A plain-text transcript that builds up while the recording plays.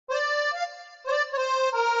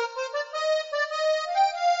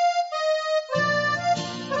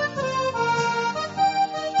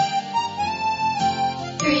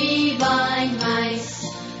blind mice,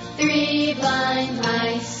 three blind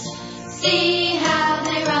mice. See how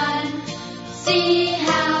they run, see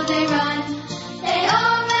how they run. They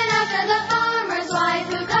all ran after the farmer's wife,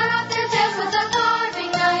 who cut off their tails with a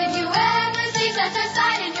carving knife. You ever see such a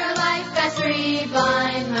sight in your life? That's three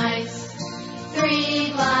blind mice,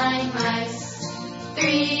 three blind mice,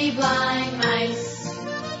 three blind mice.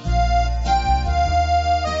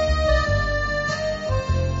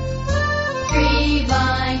 Three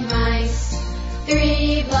blind mice,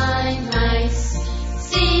 three blind mice.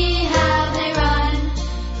 See how they run,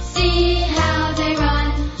 see how they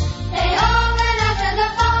run. They all ran after the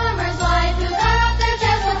farmer's wife, who cut off their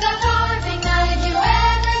tails with a carving knife. You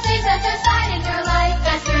ever see such a sight in your life?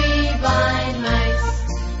 That's three blind mice,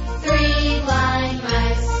 three blind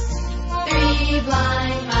mice, three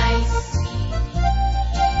blind mice.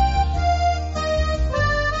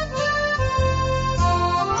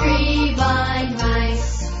 Three blind mice,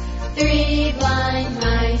 three blind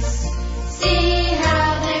mice. See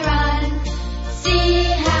how they run, see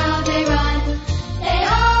how they run. They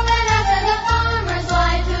all ran after the farmer's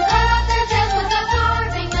wife, who cut off their tails with a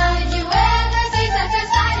carving knife. You ever see such a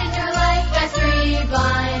sight in your life? That's three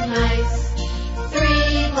blind mice,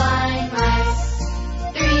 three blind mice,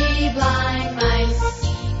 three blind mice.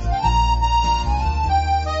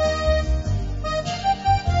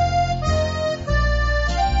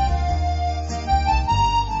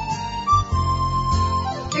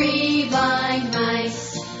 Three blind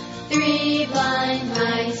mice, three blind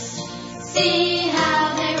mice. See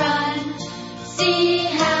how they run, see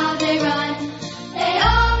how